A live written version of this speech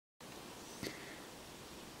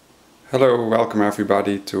Hello, welcome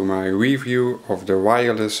everybody to my review of the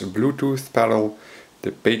wireless Bluetooth pedal,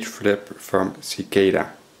 the Pageflip from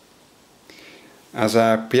Cicada. As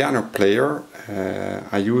a piano player,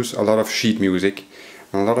 I use a lot of sheet music,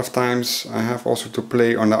 and a lot of times I have also to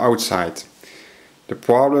play on the outside. The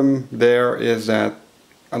problem there is that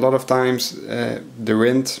a lot of times the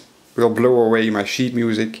wind will blow away my sheet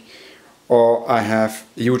music, or I have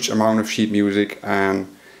a huge amount of sheet music and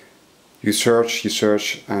you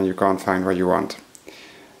search and you can't find what you want.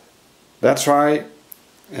 That's why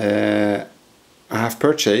I have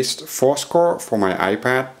purchased Fourscore for my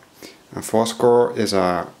iPad. And Fourscore is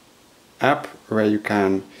an app where you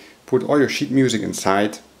can put all your sheet music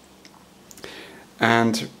inside,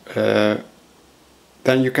 and then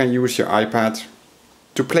you can use your iPad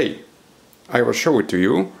to play. I will show it to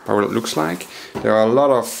you how it looks like. There are a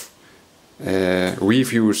lot of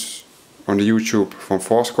reviews on the YouTube from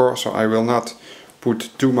Fourscore, so I will not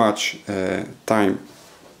put too much time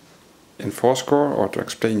in Fourscore or to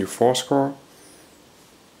explain you Fourscore.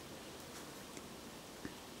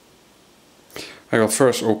 I will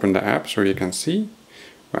first open the app so you can see.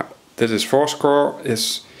 Well, this is Fourscore.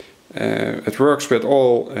 It works with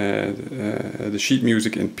all the sheet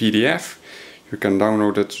music in PDF. You can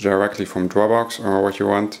download it directly from Dropbox or what you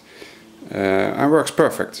want, and works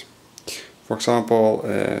perfect. For example,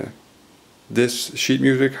 this sheet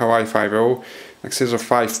music, Hawaii 5.0, consists of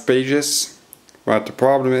 5 pages, but the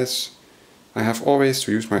problem is I have always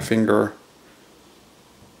to use my finger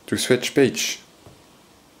to switch page.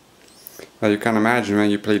 Well, you can imagine when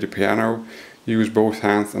you play the piano, you use both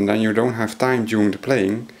hands and then you don't have time during the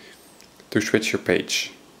playing to switch your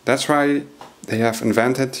page. That's why they have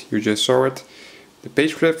invented, you just saw it, the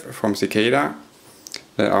Pageflip from Cicada.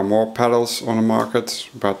 There are more pedals on the market,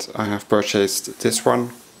 but I have purchased this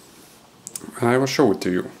one. And I will show it to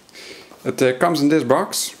you. It comes in this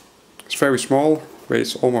box. It's very small,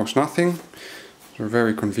 weighs almost nothing, so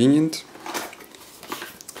very convenient.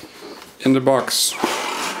 In the box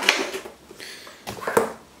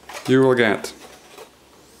you will get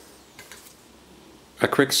a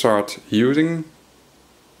quick start using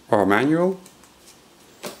or manual.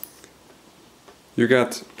 You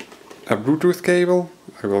get a Bluetooth cable,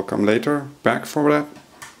 I will come later back for that,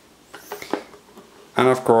 and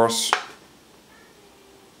of course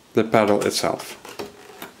the pedal itself.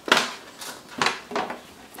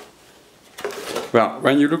 Well,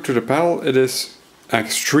 when you look to the pedal, it is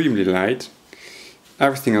extremely light.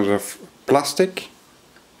 Everything is of plastic,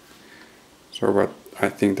 so I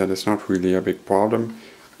think that is not really a big problem.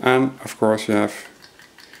 And of course you have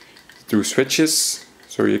 2 switches,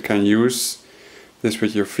 so you can use this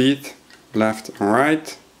with your feet, left and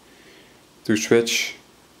right, to switch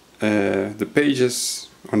the pages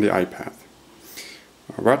on the iPad.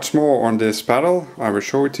 What's more on this pedal, I will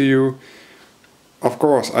show it to you. Of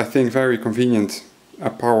course, I think very convenient, a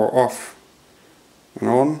power off and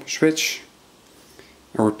on switch,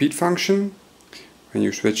 a repeat function. When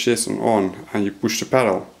you switch this on and you push the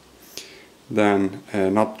pedal, then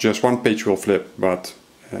not just one page will flip, but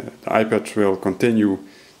the iPad will continue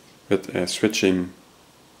with switching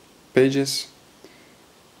pages.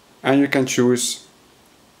 And you can choose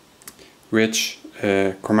which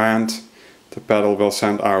command the pedal will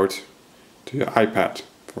send out to your iPad.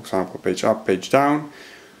 For example, page up, page down,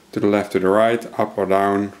 to the left, to the right, up or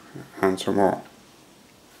down, and so more.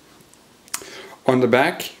 On the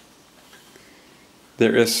back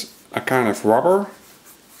there is a kind of rubber,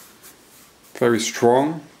 very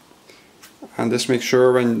strong, and this makes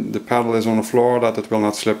sure when the pedal is on the floor that it will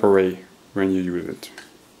not slip away when you use it.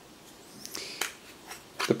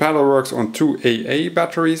 The pedal works on 2 AA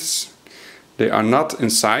batteries. They are not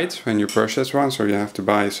inside when you purchase one, so you have to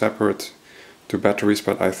buy separate 2 batteries,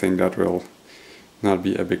 but I think that will not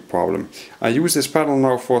be a big problem. I use this pedal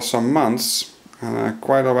now for some months, and I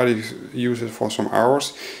quite already use it for some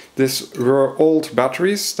hours. These were old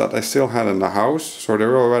batteries that I still had in the house, so they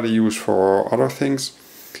were already used for other things,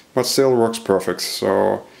 but still works perfect,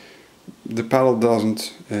 so the pedal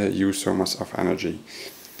doesn't use so much of energy.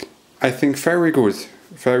 I think very good,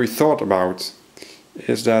 very thought about,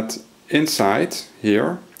 is that inside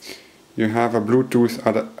here you have a Bluetooth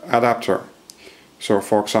adapter. So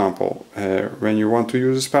for example, when you want to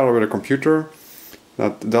use this pedal with a computer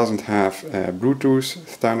that doesn't have Bluetooth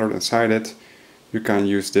standard inside it, you can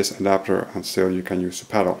use this adapter and still you can use the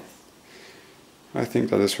pedal. I think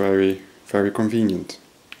that is very, very convenient.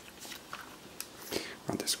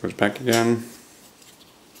 And this goes back again.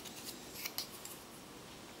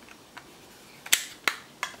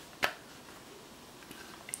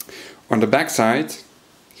 On the back side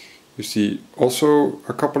you see also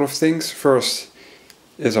a couple of things. First,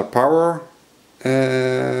 is a power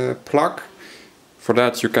plug. For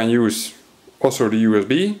that you can use also the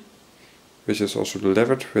USB, which is also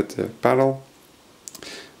delivered with the pedal.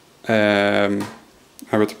 And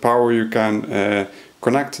with the power you can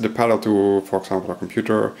connect the pedal to, for example, a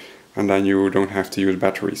computer, and then you don't have to use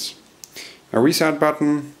batteries. A reset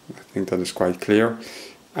button, I think that is quite clear,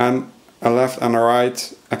 and a left and a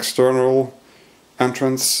right external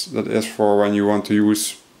entrance, that is for when you want to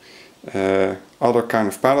use other kind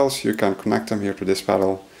of pedals. You can connect them here to this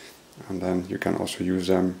pedal, and then you can also use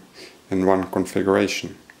them in one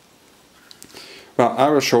configuration. Well, I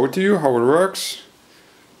will show it to you how it works.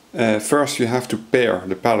 First you have to pair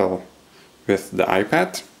the pedal with the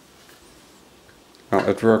iPad. Well,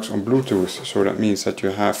 it works on Bluetooth, so that means that you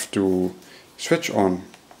have to switch on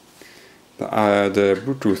the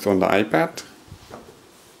Bluetooth on the iPad.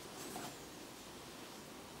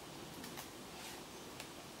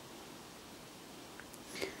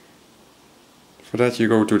 For that you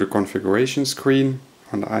go to the configuration screen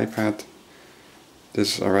on the iPad.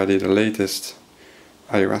 This is already the latest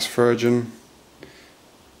iOS version,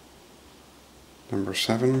 number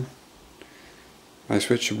 7. I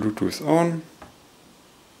switch the Bluetooth on.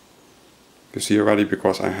 You see already,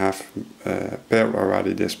 because I have paired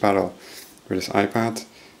already this pedal with this iPad.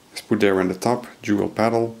 It's put there in the top, dual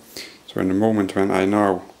pedal. So in the moment when I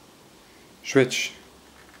now switch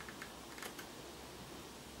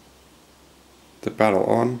the pedal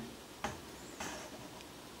on,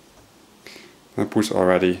 it puts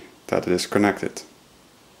already that it is connected.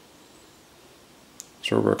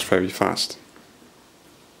 So it works very fast.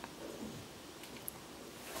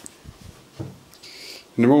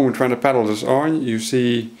 In the moment when the pedal is on, you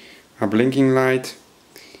see a blinking light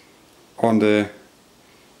on the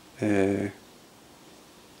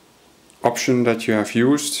option that you have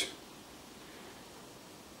used,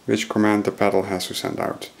 which command the pedal has to send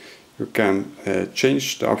out. You can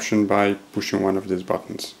change the option by pushing one of these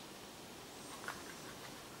buttons.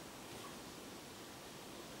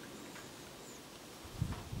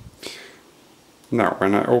 Now,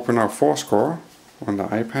 when I open our Fourscore on the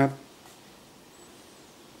iPad,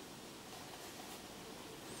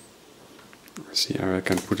 see how I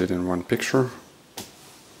can put it in one picture.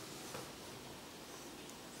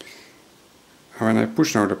 And when I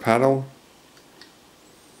push now the pedal,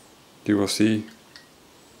 you will see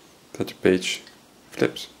that the page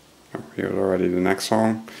flips. Oh, here's already the next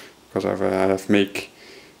song, because I have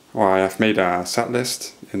made a set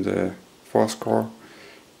list in the Fourscore,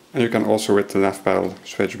 and you can also with the left pedal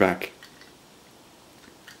switch back.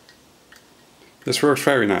 This works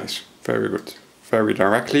very nice, very good, very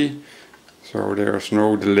directly. So there's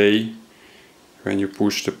no delay when you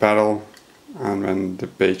push the pedal and when the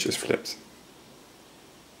page is flipped.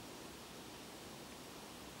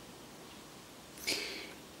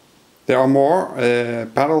 There are more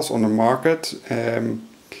pedals on the market.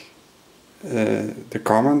 The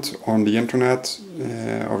comment on the internet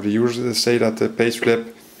of the users say that the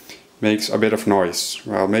Pageflip makes a bit of noise.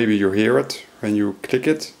 Well, maybe you hear it when you click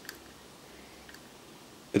it.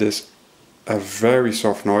 It is a very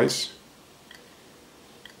soft noise.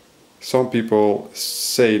 Some people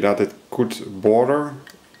say that it could bother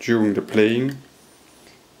during the playing,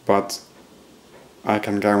 but I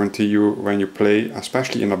can guarantee you when you play,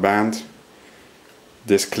 especially in a band,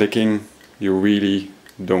 this clicking, you really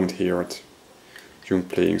don't hear it during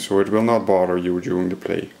playing, so it will not bother you during the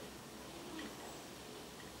play.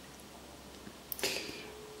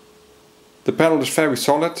 The pedal is very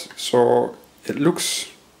solid, so it looks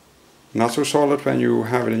not so solid when you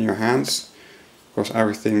have it in your hands, because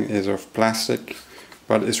everything is of plastic,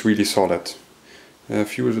 but it's really solid.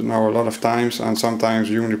 I've used it now a lot of times, and sometimes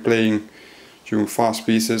during the playing, during fast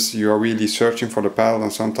pieces, you are really searching for the pedal,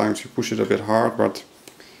 and sometimes you push it a bit hard, but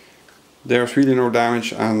there's really no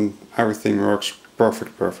damage and everything works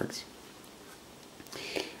perfect.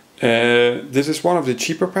 This is one of the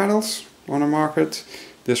cheaper pedals on the market.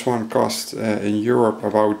 This one costs in Europe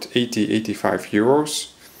about 80-85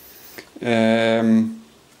 euros.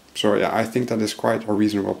 So yeah, I think that is quite a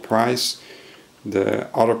reasonable price. The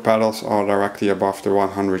other pedals are directly above the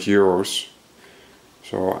 100 euros.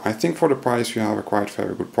 So I think for the price you have a quite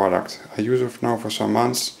very good product. I use it now for some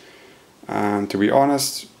months, and to be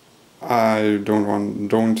honest, I don't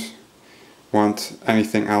want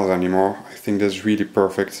anything else anymore. I think this is really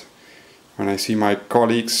perfect. When I see my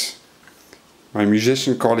colleagues, my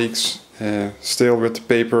musician colleagues, still with the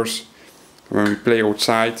papers, when we play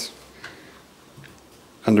outside,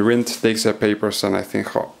 and the wind takes their papers, and I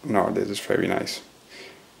think, oh no, this is very nice.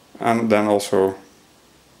 And then also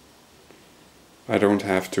I don't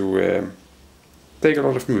have to take a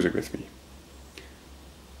lot of music with me.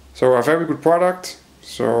 So a very good product.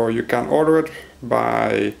 So you can order it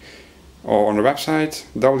by or on the website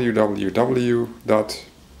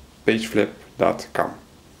www.pageflip.com.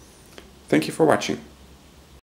 Thank you for watching.